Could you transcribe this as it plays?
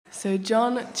So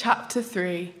John chapter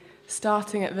 3,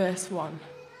 starting at verse 1.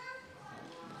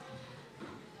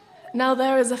 Now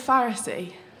there is a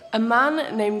Pharisee, a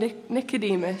man named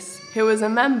Nicodemus, who was a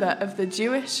member of the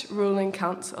Jewish ruling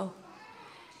council.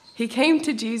 He came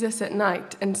to Jesus at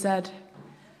night and said,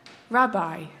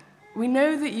 "Rabbi, we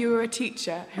know that you are a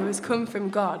teacher who has come from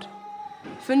God,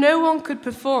 for no one could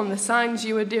perform the signs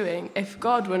you are doing if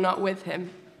God were not with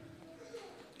him."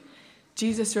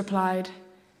 Jesus replied,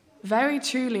 "Very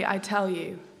truly I tell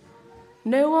you,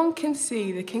 no one can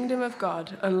see the kingdom of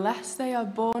God unless they are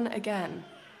born again."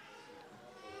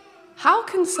 "How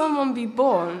can someone be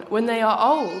born when they are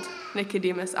old?"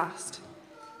 Nicodemus asked.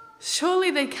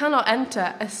 "Surely they cannot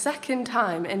enter a second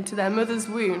time into their mother's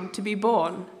womb to be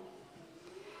born."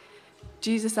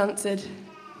 Jesus answered,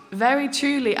 "Very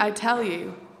truly I tell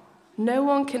you, no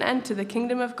one can enter the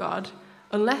kingdom of God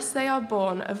unless they are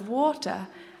born of water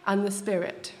and the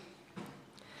Spirit.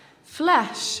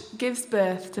 Flesh gives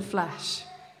birth to flesh,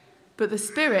 but the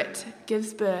Spirit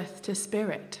gives birth to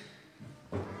spirit.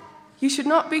 You should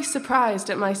not be surprised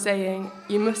at my saying,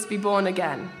 'You must be born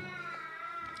again.'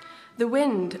 The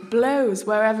wind blows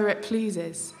wherever it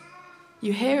pleases.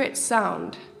 You hear its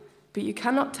sound, but you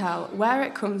cannot tell where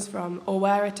it comes from or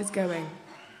where it is going.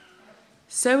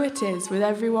 So it is with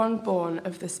everyone born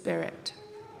of the Spirit."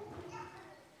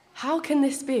 "How can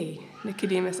this be?"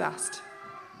 Nicodemus asked.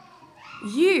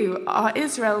 "You are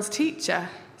Israel's teacher,"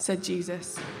 said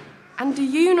Jesus, "and do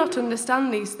you not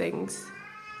understand these things?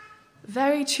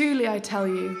 Very truly I tell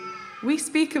you, we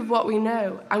speak of what we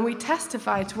know, and we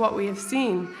testify to what we have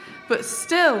seen, but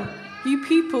still you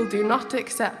people do not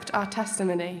accept our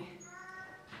testimony.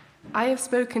 I have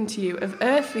spoken to you of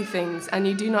earthly things, and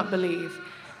you do not believe.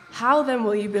 How then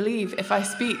will you believe if I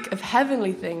speak of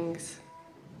heavenly things?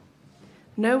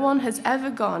 No one has ever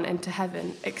gone into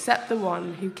heaven except the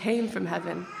one who came from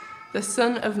heaven, the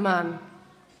Son of Man.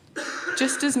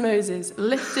 Just as Moses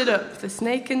lifted up the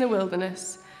snake in the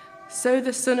wilderness, so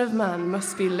the Son of Man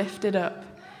must be lifted up,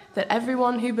 that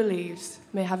everyone who believes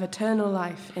may have eternal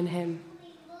life in him.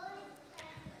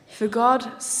 For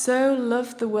God so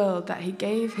loved the world that he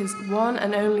gave his one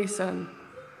and only Son,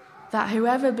 that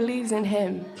whoever believes in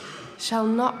him shall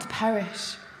not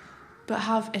perish, but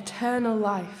have eternal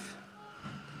life.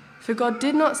 For God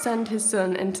did not send his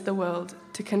Son into the world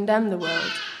to condemn the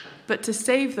world, but to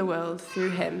save the world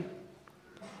through him.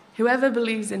 Whoever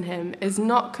believes in him is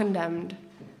not condemned,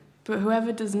 but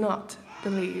whoever does not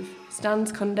believe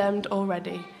stands condemned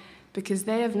already, because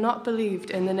they have not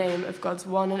believed in the name of God's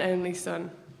one and only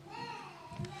Son."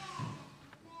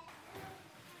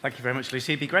 Thank you very much,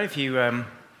 Lucy. It'd be great if you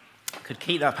could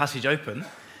keep that passage open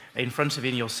in front of you,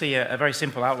 and you'll see a very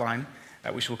simple outline,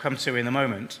 which we'll come to in a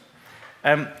moment.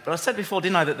 But I said before,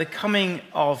 didn't I, that the coming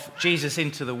of Jesus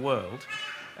into the world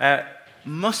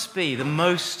must be the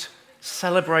most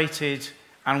celebrated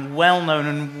and well-known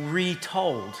and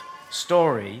retold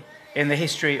story in the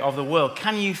history of the world.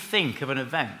 Can you think of an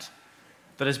event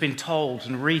that has been told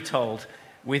and retold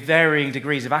with varying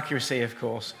degrees of accuracy, of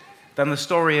course, than the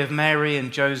story of Mary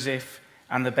and Joseph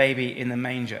and the baby in the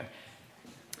manger?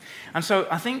 And so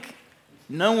I think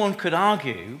no one could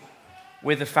argue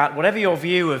with the fact, whatever your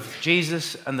view of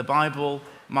Jesus and the Bible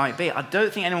might be, I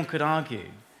don't think anyone could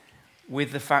argue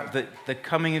with the fact that the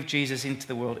coming of Jesus into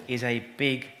the world is a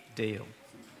big deal.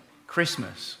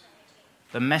 Christmas,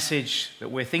 the message that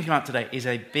we're thinking about today, is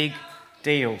a big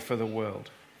deal for the world.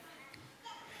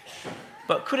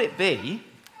 But could it be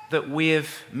that we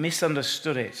have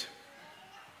misunderstood it?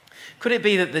 Could it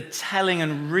be that the telling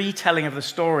and retelling of the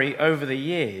story over the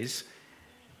years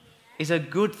is a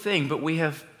good thing, but we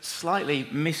have slightly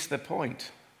missed the point?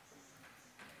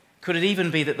 Could it even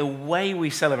be that the way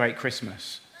we celebrate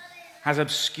Christmas has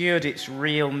obscured its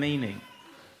real meaning?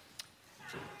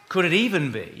 Could it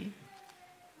even be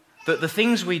that the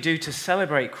things we do to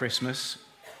celebrate Christmas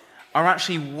are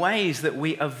actually ways that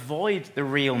we avoid the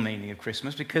real meaning of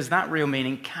Christmas, because that real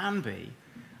meaning can be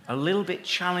a little bit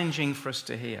challenging for us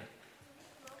to hear?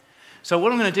 So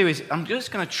what I'm going to do is I'm just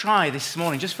going to try this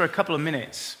morning, just for a couple of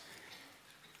minutes,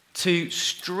 to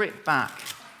strip back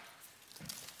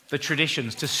the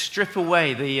traditions, to strip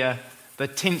away the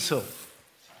tinsel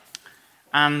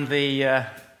and the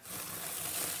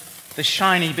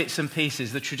shiny bits and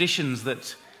pieces, the traditions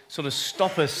that sort of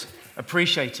stop us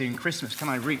appreciating Christmas. Can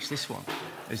I reach this one,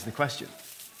 is the question.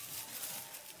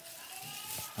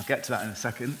 I'll get to that in a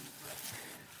second.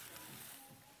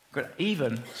 We're going to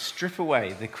even strip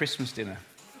away the Christmas dinner.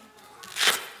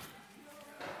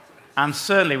 And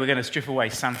certainly we're going to strip away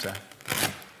Santa.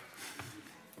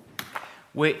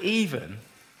 We're even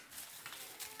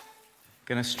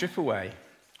going to strip away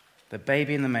the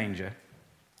baby in the manger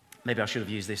Maybe I should have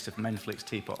used this to Menflix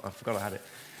teapot. I forgot I had it.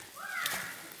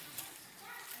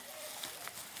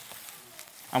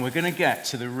 And we're going to get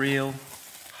to the real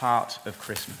heart of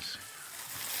Christmas.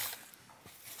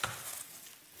 I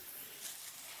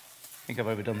think I've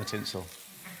overdone the tinsel.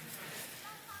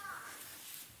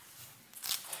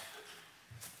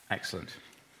 Excellent.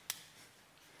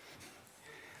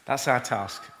 That's our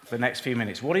task for the next few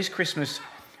minutes. What is Christmas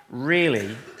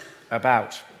really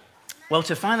about? Well,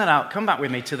 to find that out, come back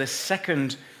with me to the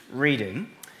second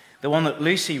reading, the one that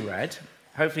Lucy read.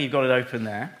 Hopefully you've got it open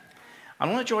there. I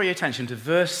want to draw your attention to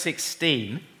verse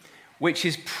 16, which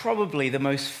is probably the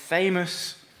most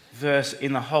famous verse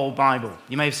in the whole Bible.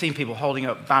 You may have seen people holding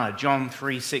up banner, John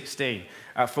 3:16,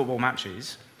 at football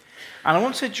matches. And I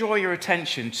want to draw your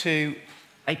attention to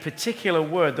a particular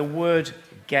word, the word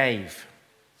gave.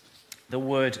 The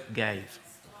word gave.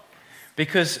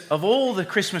 Because of all the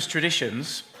Christmas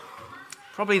traditions,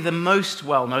 probably the most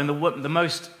well-known, the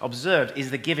most observed, is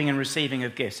the giving and receiving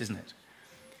of gifts, isn't it?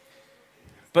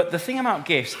 But the thing about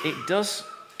gifts, it does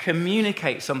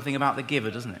communicate something about the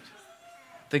giver, doesn't it?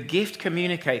 The gift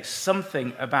communicates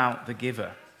something about the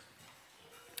giver.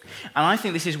 And I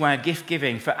think this is where gift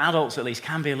giving, for adults at least,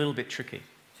 can be a little bit tricky.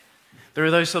 There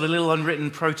are those sort of little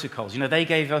unwritten protocols. You know, they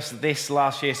gave us this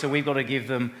last year, so we've got to give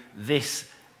them this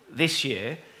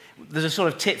year. There's a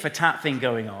sort of tit-for-tat thing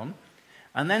going on.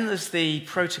 And then there's the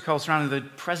protocol surrounding the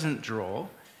present drawer.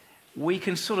 We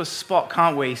can sort of spot,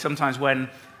 can't we, sometimes when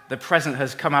the present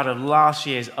has come out of last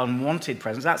year's unwanted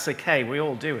presents. That's okay, we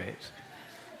all do it.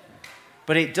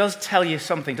 But it does tell you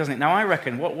something, doesn't it? Now, I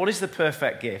reckon, what is the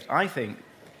perfect gift? I think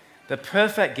the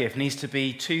perfect gift needs to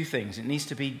be two things. It needs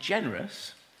to be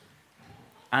generous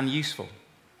and useful.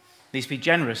 It needs to be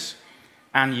generous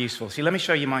and useful. See, let me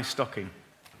show you my stocking.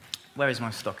 Where is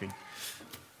my stocking?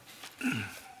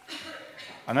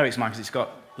 I know it's mine because it's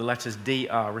got the letters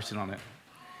DR written on it.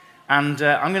 And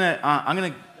I'm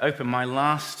going to open my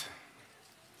last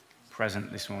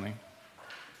present this morning.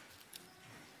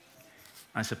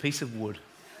 And it's a piece of wood.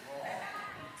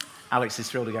 Alex is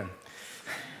thrilled again.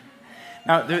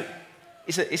 Now,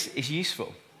 it's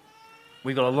useful.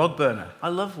 We've got a log burner. I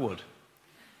love wood.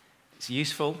 It's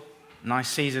useful, nice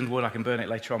seasoned wood. I can burn it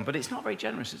later on. But it's not very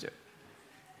generous, is it?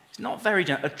 It's not very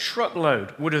generous. A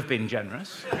truckload would have been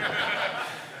generous.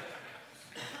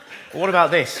 But what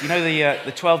about this? You know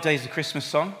the 12 Days of Christmas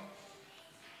song?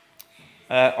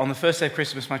 On the first day of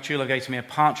Christmas, my true love gave to me a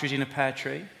partridge in a pear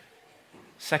tree.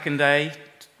 Second day,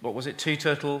 what was it? 2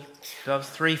 turtle doves,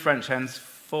 3 French hens,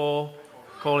 4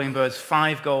 calling birds,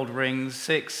 5 gold rings,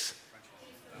 6...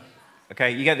 Okay,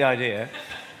 you get the idea.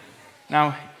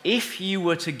 Now, if you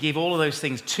were to give all of those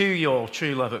things to your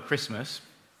true love at Christmas,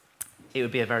 it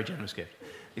would be a very generous gift.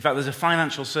 In fact, there's a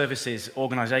financial services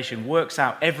organization works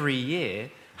out every year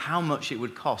how much it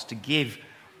would cost to give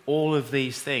all of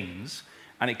these things,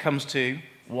 and it comes to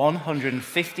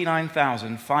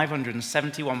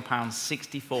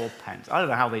 £159,571.64. I don't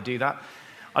know how they do that.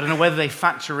 I don't know whether they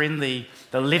factor in the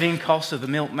living costs of the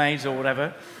milkmaids or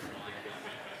whatever.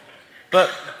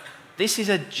 But this is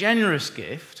a generous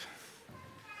gift,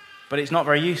 but it's not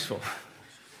very useful.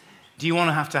 Do you want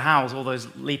to have to house all those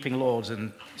leaping lords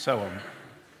and so on?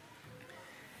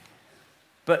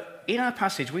 But in our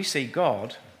passage, we see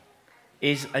God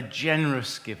is a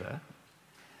generous giver.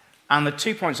 And the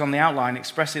 2 points on the outline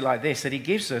express it like this, that he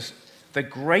gives us the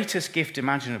greatest gift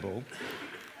imaginable,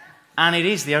 and it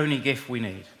is the only gift we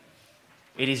need.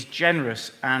 It is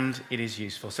generous and it is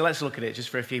useful. So let's look at it just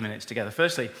for a few minutes together.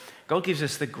 Firstly, God gives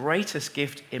us the greatest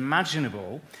gift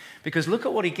imaginable, because look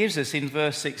at what he gives us in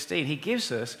verse 16. He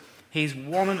gives us his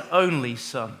one and only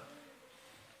Son.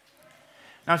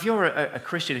 Now, if you're a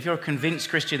Christian, if you're a convinced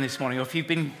Christian this morning, or if you've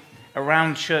been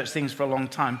around church things for a long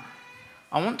time,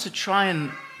 I want to try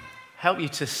and help you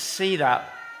to see that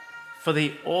for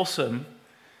the awesome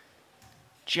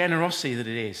generosity that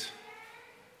it is.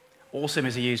 Awesome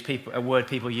is a word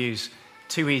people use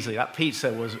too easily. That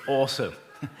pizza was awesome.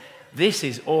 This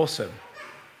is awesome.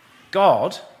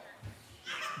 God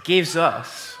gives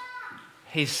us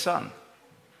his Son.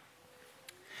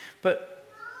 But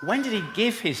when did he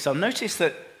give his Son? Notice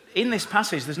that in this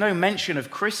passage there's no mention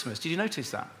of Christmas. Did you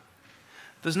notice that?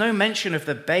 There's no mention of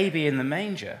the baby in the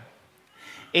manger.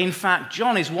 In fact,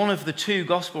 John is one of the 2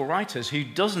 gospel writers who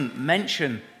doesn't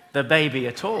mention the baby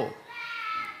at all.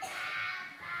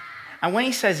 And when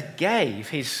he says gave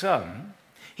his Son,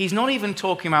 he's not even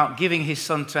talking about giving his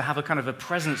Son to have a kind of a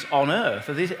presence on earth,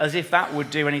 as if that would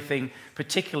do anything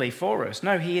particularly for us.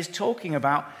 No, he is talking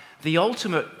about the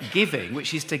ultimate giving,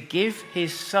 which is to give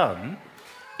his Son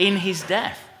in his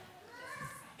death.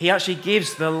 He actually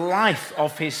gives the life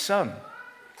of his Son.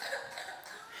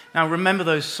 Now, remember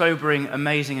those sobering,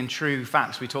 amazing, and true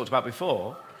facts we talked about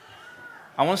before?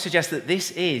 I want to suggest that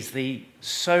this is the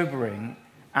sobering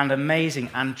and amazing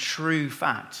and true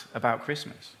fact about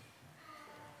Christmas.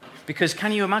 Because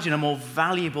can you imagine a more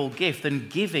valuable gift than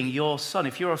giving your son?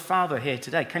 If you're a father here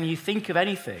today, can you think of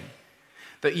anything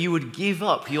that you would give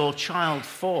up your child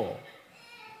for?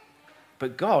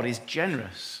 But God is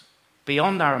generous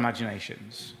beyond our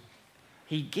imaginations.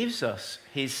 He gives us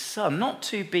his son, not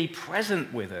to be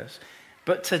present with us,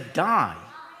 but to die.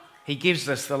 He gives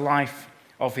us the life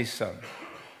of his son.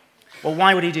 Well,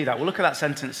 why would he do that? Well, look at that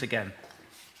sentence again.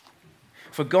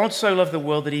 For God so loved the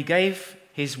world that he gave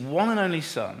his one and only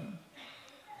son,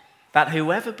 that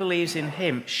whoever believes in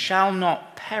him shall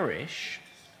not perish,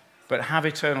 but have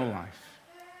eternal life.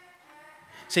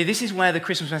 See, this is where the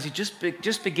Christmas message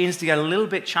just begins to get a little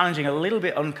bit challenging, a little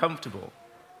bit uncomfortable.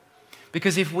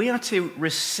 Because if we are to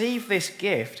receive this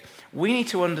gift, we need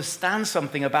to understand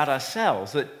something about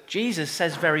ourselves that Jesus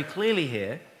says very clearly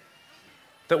here,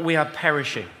 that we are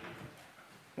perishing.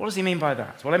 What does he mean by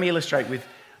that? Well, let me illustrate with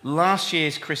last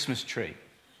year's Christmas tree.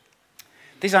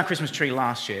 This is our Christmas tree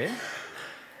last year.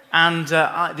 And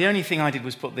the only thing I did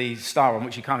was put the star on,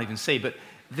 which you can't even see, but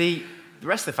the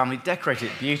rest of the family decorated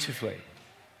it beautifully.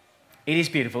 It is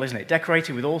beautiful, isn't it?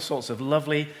 Decorated with all sorts of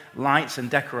lovely lights and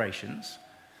decorations.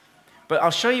 But I'll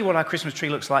show you what our Christmas tree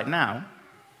looks like now.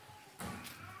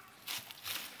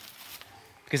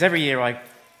 Because every year I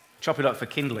chop it up for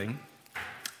kindling.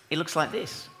 It looks like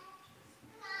this.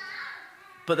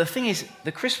 But the thing is,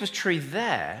 the Christmas tree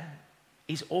there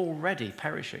is already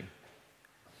perishing.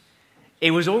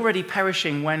 It was already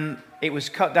perishing when it was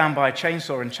cut down by a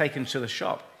chainsaw and taken to the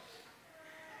shop.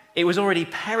 It was already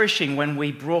perishing when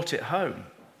we brought it home.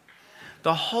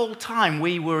 The whole time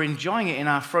we were enjoying it in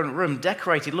our front room,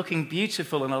 decorated, looking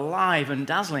beautiful and alive and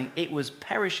dazzling, it was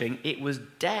perishing, it was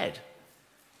dead.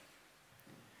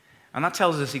 And that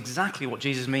tells us exactly what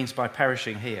Jesus means by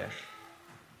perishing here.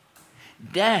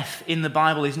 Death in the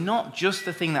Bible is not just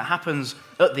the thing that happens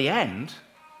at the end,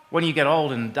 when you get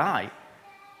old and die.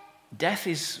 Death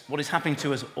is what is happening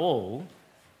to us all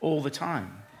the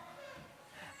time.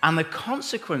 And the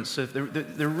consequence of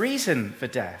the reason for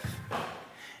death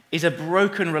is a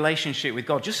broken relationship with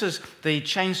God. Just as the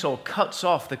chainsaw cuts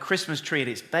off the Christmas tree at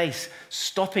its base,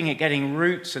 stopping it getting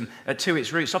roots and to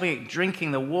its roots, stopping it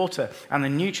drinking the water and the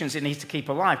nutrients it needs to keep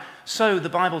alive, so the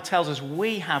Bible tells us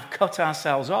we have cut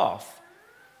ourselves off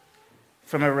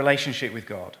from a relationship with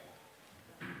God,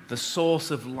 the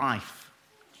source of life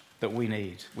that we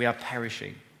need. We are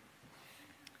perishing.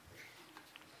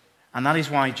 And that is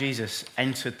why Jesus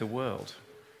entered the world,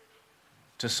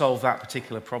 to solve that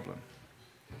particular problem.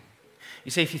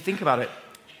 You see, if you think about it,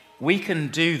 we can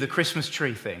do the Christmas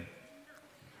tree thing.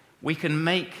 We can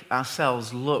make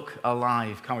ourselves look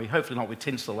alive, can't we? Hopefully not with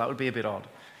tinsel, that would be a bit odd.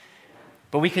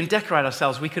 But we can decorate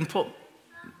ourselves, we can put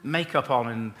makeup on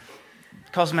and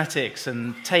cosmetics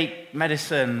and take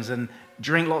medicines and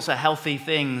drink lots of healthy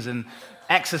things and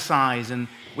exercise, and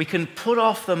we can put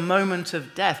off the moment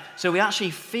of death so we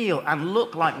actually feel and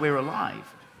look like we're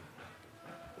alive.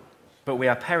 But we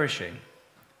are perishing,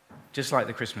 just like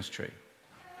the Christmas tree.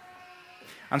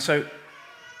 And so,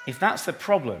 if that's the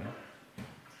problem,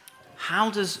 how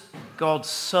does God's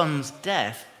Son's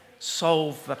death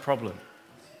solve the problem?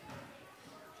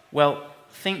 Well,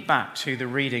 think back to the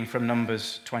reading from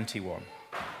Numbers 21.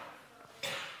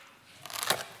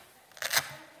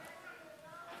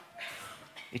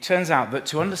 It turns out that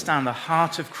to understand the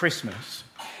heart of Christmas,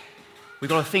 we've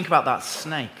got to think about that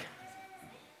snake.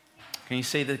 Can you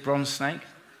see the bronze snake?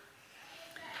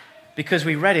 Because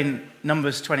we read in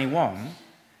Numbers 21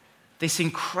 this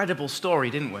incredible story,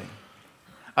 didn't we?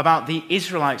 About the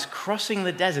Israelites crossing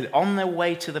the desert on their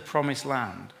way to the promised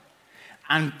land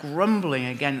and grumbling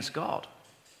against God.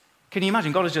 Can you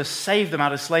imagine? God has just saved them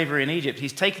out of slavery in Egypt.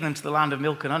 He's taken them to the land of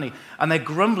milk and honey, and they're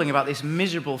grumbling about this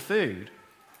miserable food.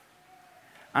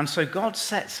 And so God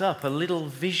sets up a little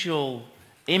visual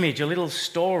image, a little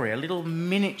story, a little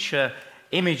miniature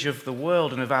image of the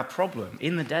world and of our problem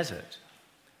in the desert.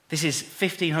 This is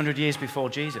 1,500 years before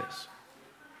Jesus.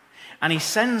 And he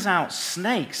sends out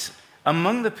snakes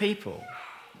among the people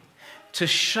to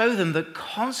show them the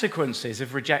consequences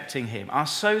of rejecting him are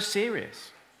so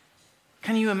serious.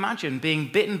 Can you imagine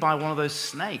being bitten by one of those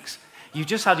snakes? You've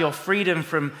just had your freedom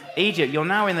from Egypt. You're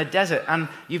now in the desert and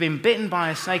you've been bitten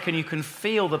by a snake and you can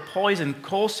feel the poison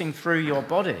coursing through your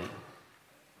body.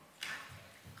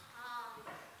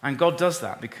 And God does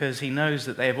that because he knows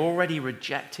that they have already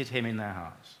rejected him in their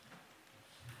hearts.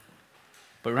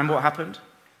 But remember what happened?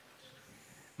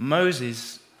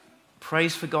 Moses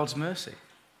prays for God's mercy.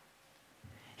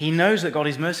 He knows that God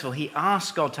is merciful. He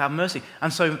asks God to have mercy.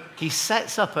 And so he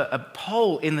sets up a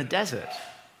pole in the desert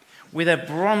with a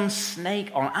bronze snake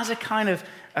on as a kind of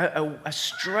a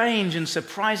strange and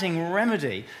surprising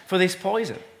remedy for this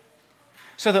poison.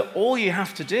 So that all you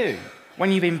have to do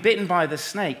when you've been bitten by the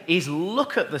snake is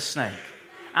look at the snake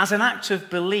as an act of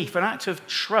belief, an act of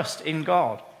trust in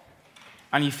God,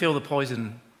 and you feel the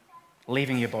poison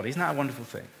leaving your body. Isn't that a wonderful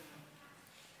thing?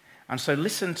 And so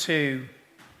listen to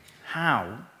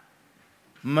how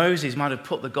Moses might have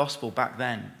put the gospel back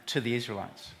then to the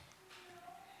Israelites.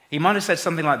 He might have said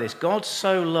something like this: God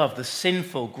so loved the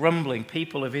sinful, grumbling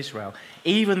people of Israel,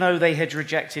 even though they had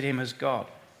rejected him as God,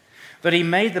 that he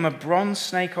made them a bronze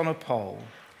snake on a pole,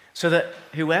 so that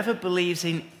whoever believes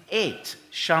in it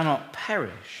shall not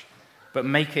perish, but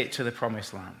make it to the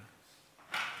promised land.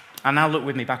 And now look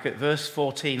with me back at verse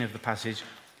 14 of the passage,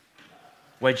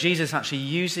 where Jesus actually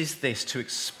uses this to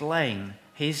explain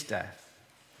his death.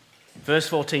 Verse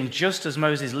 14, just as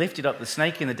Moses lifted up the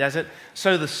snake in the desert,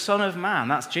 so the Son of Man,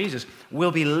 that's Jesus,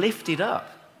 will be lifted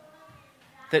up,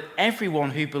 that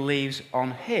everyone who believes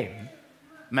on him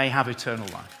may have eternal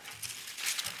life.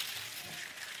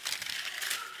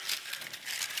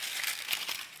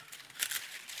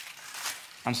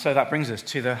 And so that brings us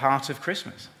to the heart of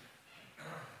Christmas.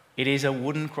 It is a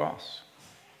wooden cross.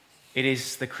 It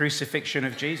is the crucifixion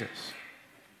of Jesus.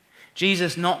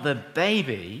 Jesus, not the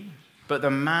baby, but the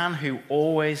man who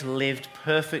always lived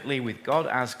perfectly with God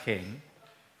as king,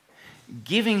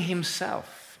 giving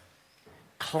himself,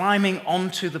 climbing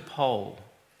onto the pole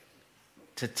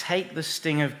to take the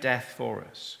sting of death for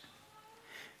us,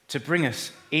 to bring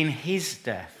us in his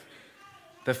death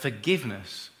the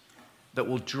forgiveness that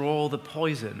will draw the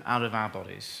poison out of our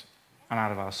bodies and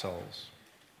out of our souls.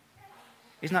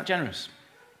 Isn't that generous?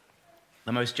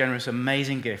 The most generous,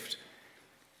 amazing gift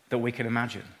that we can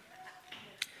imagine.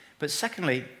 But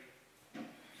secondly,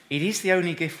 it is the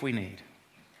only gift we need.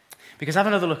 Because have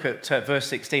another look at verse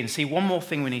 16. See, one more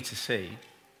thing we need to see.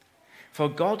 For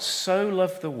God so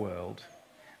loved the world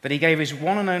that he gave his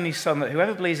one and only Son, that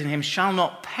whoever believes in him shall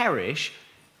not perish,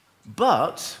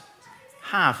 but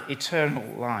have eternal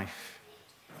life.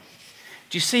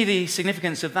 Do you see the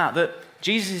significance of that? That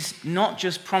Jesus is not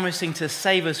just promising to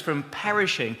save us from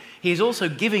perishing, he is also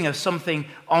giving us something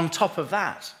on top of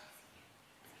that.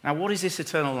 Now, what is this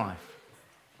eternal life?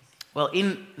 Well,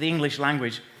 in the English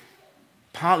language,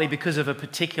 partly because of a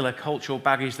particular cultural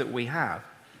baggage that we have,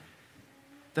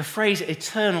 the phrase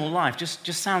eternal life just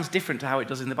sounds different to how it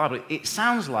does in the Bible. It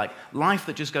sounds like life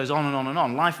that just goes on and on and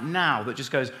on, life now that just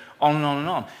goes on and on and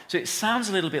on. So it sounds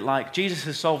a little bit like Jesus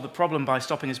has solved the problem by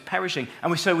stopping us perishing,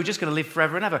 and so we're just going to live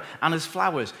forever and ever. And as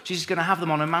flowers, she's just going to have them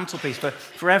on a mantelpiece for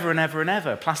forever and ever and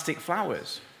ever, plastic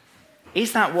flowers.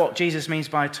 Is that what Jesus means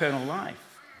by eternal life?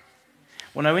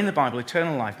 Well, no, in the Bible,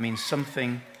 eternal life means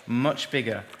something much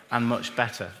bigger and much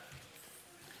better.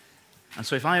 And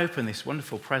so if I open this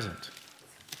wonderful present,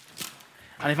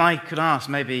 and if I could ask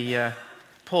maybe,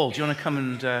 Paul, do you want to come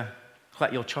and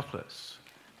collect your chocolates?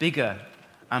 Bigger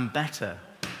and better.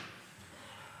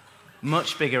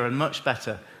 Much bigger and much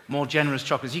better. More generous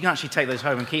chocolates. You can actually take those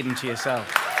home and keep them to yourself.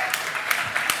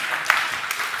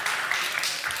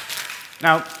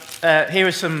 Now, here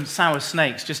are some sour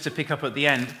snakes just to pick up at the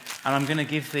end. And I'm going to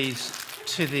give these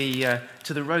to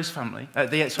the Rose family,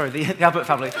 the Abbott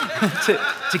family,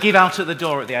 to give out at the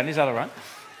door at the end. Is that all right?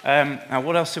 Now,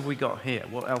 what else have we got here?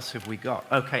 What else have we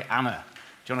got? Okay, Anna,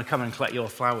 do you want to come and collect your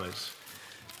flowers?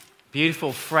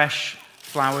 Beautiful, fresh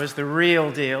flowers, the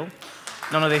real deal.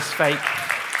 None of this fake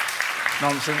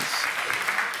nonsense.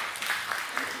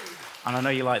 And I know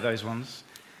you like those ones.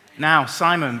 Now,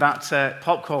 Simon, that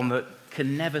popcorn that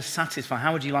can never satisfy.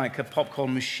 How would you like a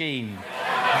popcorn machine?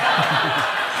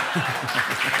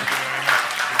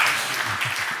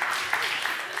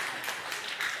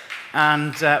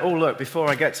 And, oh, look, before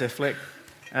I get to Flick,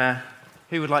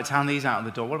 who would like to hand these out of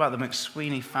the door? What about the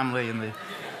McSweeney family and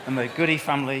the Goody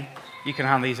family? You can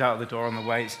hand these out of the door on the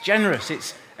way. It's generous,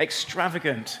 it's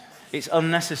extravagant, it's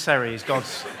unnecessary, it's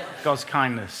God's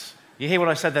kindness. You hear what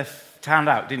I said there to hand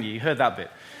out, didn't you? You heard that bit.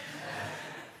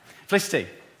 Felicity.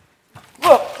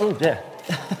 Whoa! Oh, dear.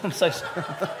 I'm so sorry.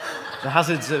 The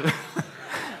hazards of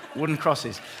wooden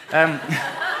crosses.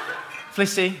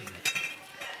 Felicity.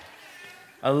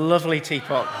 A lovely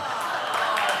teapot.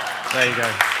 There you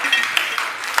go.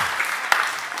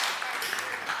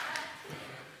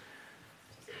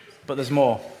 But there's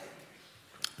more.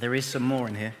 There is some more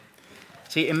in here.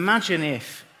 See, imagine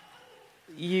if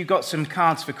you got some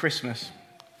cards for Christmas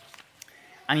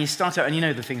and you start out, and you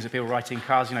know the things that people write in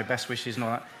cards, best wishes and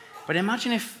all that. But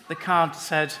imagine if the card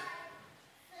said,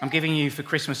 I'm giving you for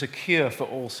Christmas a cure for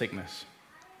all sickness.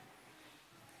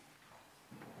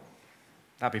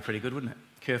 That'd be pretty good, wouldn't it?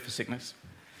 Cure for sickness.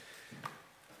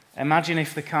 Imagine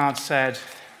if the card said,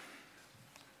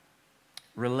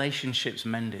 relationships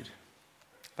mended.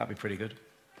 That'd be pretty good.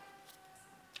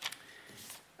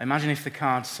 Imagine if the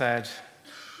card said,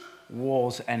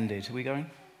 wars ended. Are we going?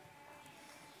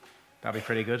 That'd be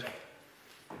pretty good.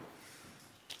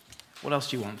 What else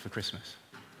do you want for Christmas?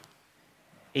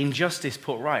 Injustice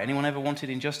put right. Anyone ever wanted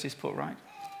injustice put right?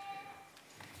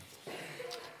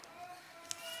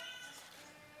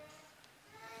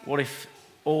 What if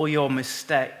all your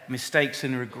mistakes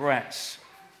and regrets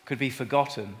could be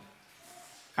forgotten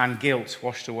and guilt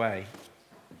washed away?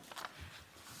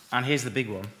 And here's the big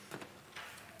one.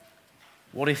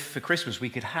 What if for Christmas we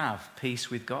could have peace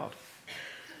with God?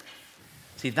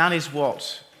 See, that is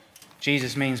what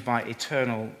Jesus means by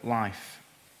eternal life.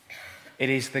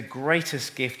 It is the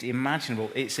greatest gift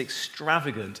imaginable. It's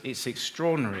extravagant. It's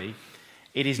extraordinary.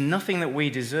 It is nothing that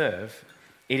we deserve.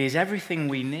 It is everything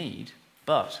we need,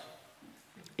 but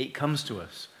it comes to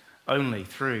us only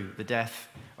through the death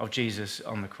of Jesus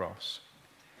on the cross.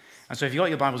 And so if you've got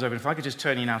your Bibles open, if I could just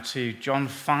turn you now to John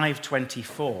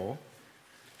 5:24.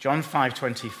 John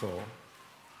 5:24.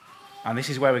 And this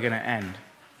is where we're going to end.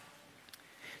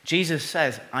 Jesus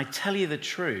says, I tell you the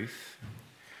truth,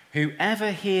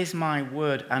 whoever hears my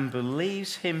word and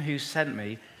believes him who sent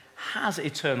me has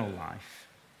eternal life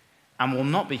and will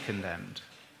not be condemned.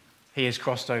 He has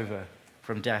crossed over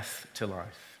from death to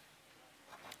life.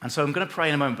 And so I'm going to pray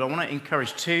in a moment, but I want to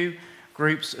encourage two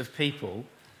groups of people,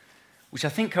 which I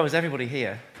think covers everybody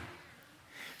here.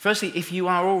 Firstly, if you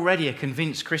are already a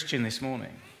convinced Christian this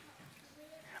morning,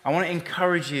 I want to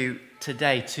encourage you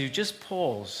today to just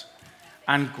pause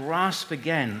and grasp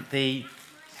again the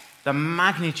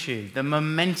magnitude, the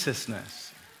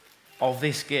momentousness of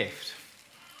this gift.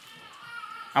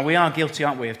 And we are guilty,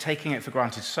 aren't we, of taking it for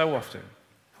granted so often.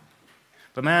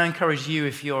 But may I encourage you,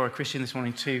 if you're a Christian this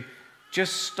morning, to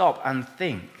just stop and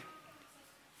think.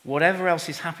 Whatever else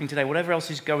is happening today, whatever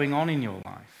else is going on in your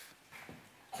life,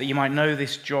 that you might know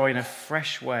this joy in a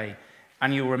fresh way,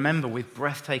 and you'll remember with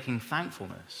breathtaking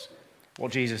thankfulness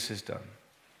what Jesus has done.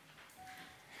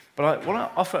 But I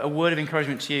want to offer a word of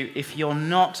encouragement to you if you're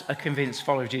not a convinced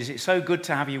follower of Jesus. It's so good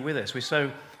to have you with us. We're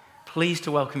so pleased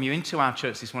to welcome you into our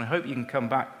church this morning. I hope you can come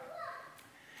back.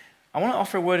 I want to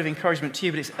offer a word of encouragement to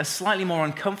you, but it's a slightly more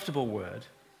uncomfortable word,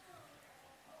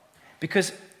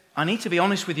 because I need to be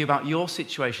honest with you about your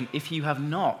situation if you have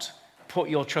not put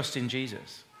your trust in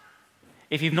Jesus.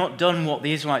 If you've not done what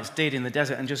the Israelites did in the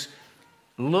desert and just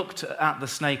looked at the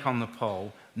snake on the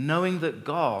pole, knowing that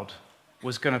God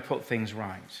was going to put things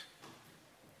right.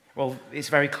 Well, it's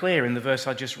very clear in the verse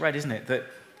I just read, isn't it? That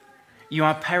you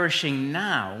are perishing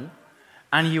now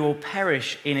and you will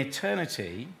perish in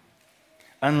eternity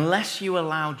unless you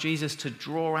allow Jesus to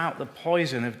draw out the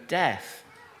poison of death.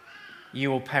 You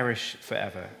will perish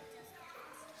forever.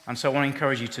 And so I want to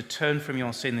encourage you to turn from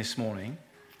your sin this morning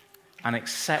and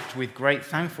accept with great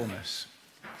thankfulness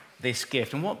this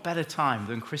gift. And what better time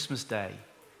than Christmas Day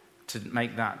to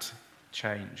make that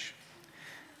change?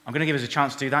 I'm going to give us a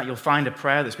chance to do that. You'll find a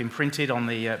prayer that's been printed on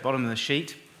the bottom of the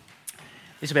sheet.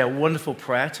 This will be a wonderful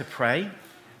prayer to pray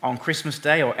on Christmas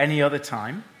Day or any other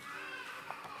time.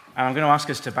 And I'm going to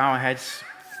ask us to bow our heads,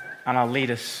 and I'll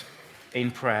lead us in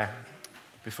prayer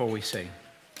before we sing.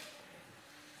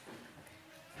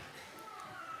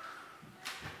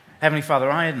 Heavenly Father,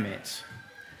 I admit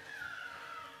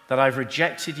that I've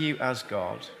rejected you as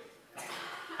God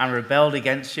and rebelled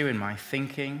against you in my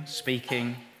thinking,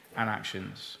 speaking, and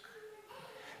actions.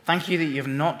 Thank you that you have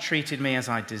not treated me as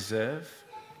I deserve,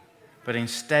 but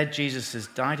instead Jesus has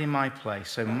died in my place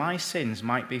so my sins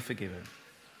might be forgiven.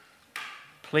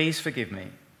 Please forgive me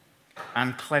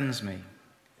and cleanse me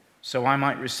so I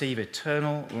might receive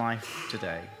eternal life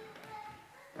today.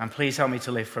 And please help me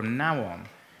to live from now on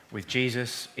with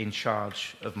Jesus in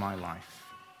charge of my life.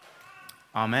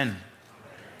 Amen.